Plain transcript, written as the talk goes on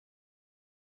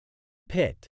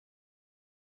Pit.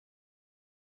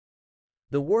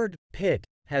 The word pit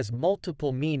has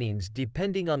multiple meanings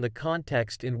depending on the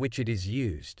context in which it is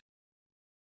used.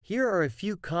 Here are a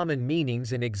few common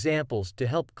meanings and examples to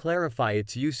help clarify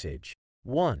its usage.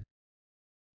 1.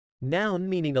 Noun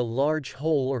meaning a large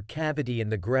hole or cavity in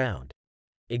the ground.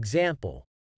 Example: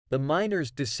 the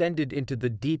miners descended into the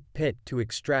deep pit to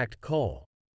extract coal.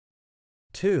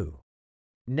 2.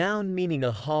 Noun meaning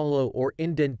a hollow or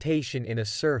indentation in a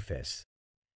surface.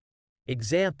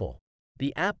 Example: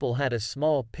 the apple had a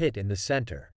small pit in the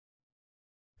center.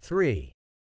 3.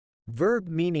 Verb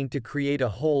meaning to create a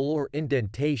hole or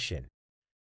indentation.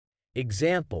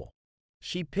 Example: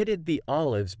 she pitted the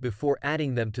olives before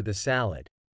adding them to the salad.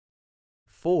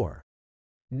 4.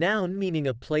 Noun meaning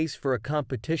a place for a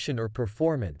competition or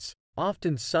performance,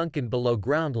 often sunken below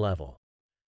ground level.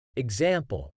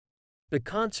 Example: the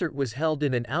concert was held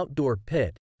in an outdoor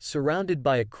pit, surrounded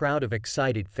by a crowd of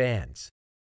excited fans.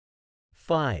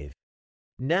 5.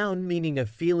 Noun meaning a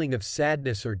feeling of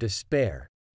sadness or despair.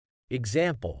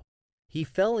 Example: he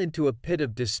fell into a pit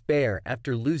of despair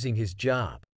after losing his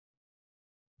job.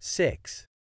 6.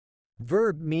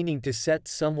 Verb meaning to set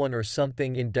someone or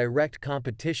something in direct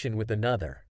competition with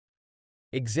another.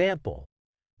 Example: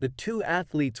 the two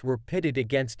athletes were pitted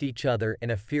against each other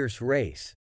in a fierce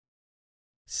race.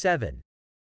 7.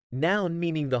 Noun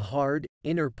meaning the hard,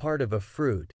 inner part of a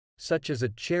fruit, such as a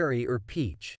cherry or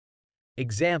peach.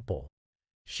 Example: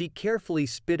 she carefully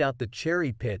spit out the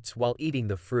cherry pits while eating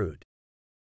the fruit.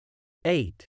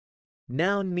 8.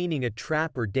 Noun meaning a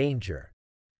trap or danger.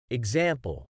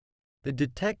 Example: the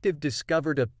detective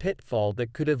discovered a pitfall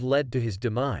that could have led to his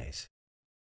demise.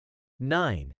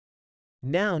 9.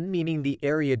 Noun meaning the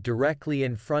area directly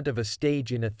in front of a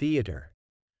stage in a theater.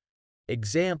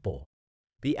 Example: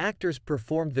 the actors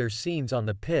performed their scenes on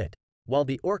the pit, while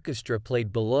the orchestra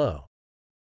played below.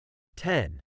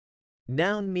 10.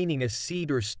 Noun meaning a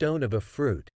seed or stone of a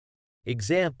fruit.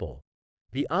 Example: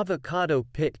 the avocado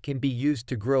pit can be used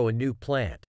to grow a new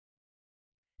plant.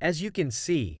 As you can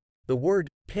see, the word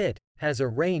pit has a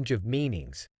range of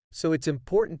meanings, so it's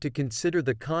important to consider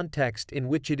the context in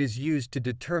which it is used to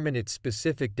determine its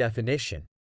specific definition.